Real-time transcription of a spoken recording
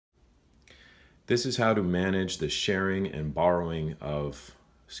This is how to manage the sharing and borrowing of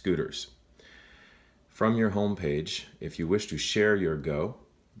scooters. From your home page, if you wish to share your Go,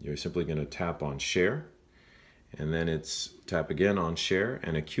 you're simply going to tap on Share, and then tap again on Share,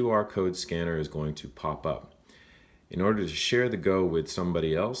 and a QR code scanner is going to pop up. In order to share the Go with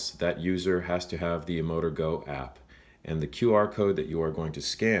somebody else, that user has to have the Emotor Go app. And the QR code that you are going to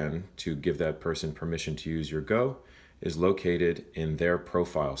scan to give that person permission to use your Go is located in their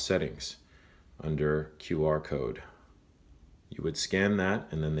profile settings under QR code. You would scan that,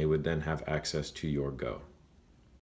 and then they would then have access to your Go.